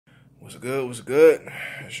What's good? What's good?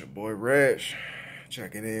 It's your boy Reg,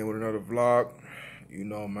 checking in with another vlog. You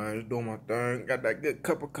know, man, just doing my thing. Got that good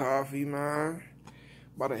cup of coffee, man.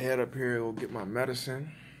 About to head up here, go get my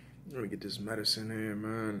medicine. I'm gonna get this medicine here,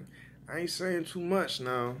 man. I ain't saying too much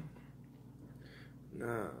now.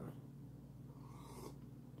 Nah.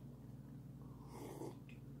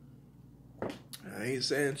 I ain't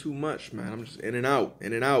saying too much, man. I'm just in and out,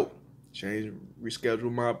 in and out.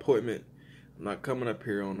 Reschedule my appointment. I'm not coming up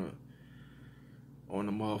here on the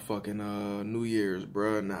motherfucking New Year's,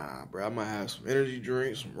 bruh. Nah, bruh. I might have some energy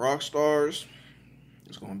drinks, some rock stars.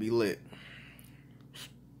 It's gonna be lit.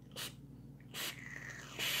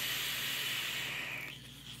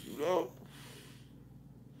 You know?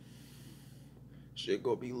 Shit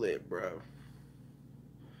gonna be lit, bruh.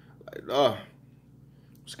 Like,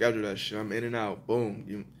 schedule that shit. I'm in and out.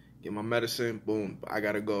 Boom. Get my medicine. Boom. I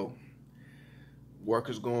gotta go. Work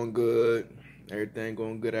is going good. Everything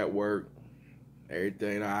going good at work.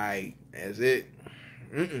 Everything alright. That's it.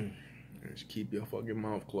 Just keep your fucking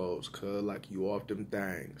mouth closed, cuz, like you off them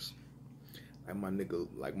things. Like my nigga,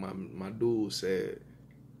 like my dude said.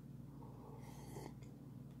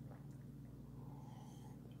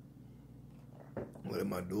 What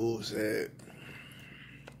my dude said.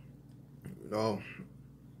 You know,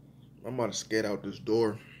 I'm about to skate out this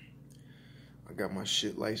door. I got my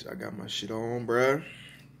shit laced. I got my shit on, bruh.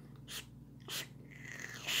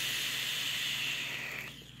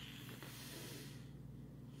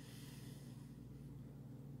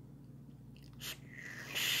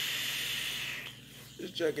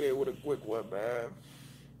 Just checking in with a quick one, man.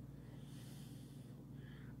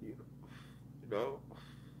 You know?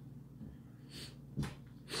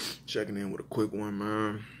 Checking in with a quick one,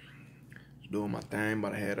 man. Just doing my thing.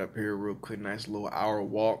 About to head up here real quick. Nice little hour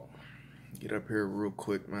walk. Get up here real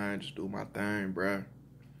quick, man. Just do my thing, bruh.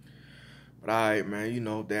 But alright, man. You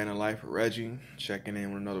know, day in the life of Reggie. Checking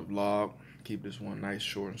in with another vlog. Keep this one nice,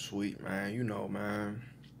 short, and sweet, man. You know, man.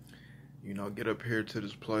 You know, get up here to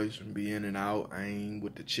this place and be in and out. I ain't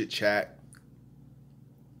with the chit-chat.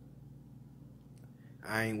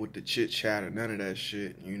 I ain't with the chit-chat or none of that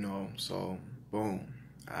shit, you know. So, boom.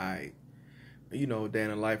 Alright. You know, day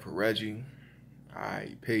in the life of Reggie.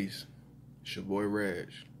 Alright, peace. It's your boy Reg.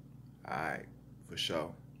 Alright, for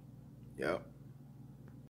sure. Yep.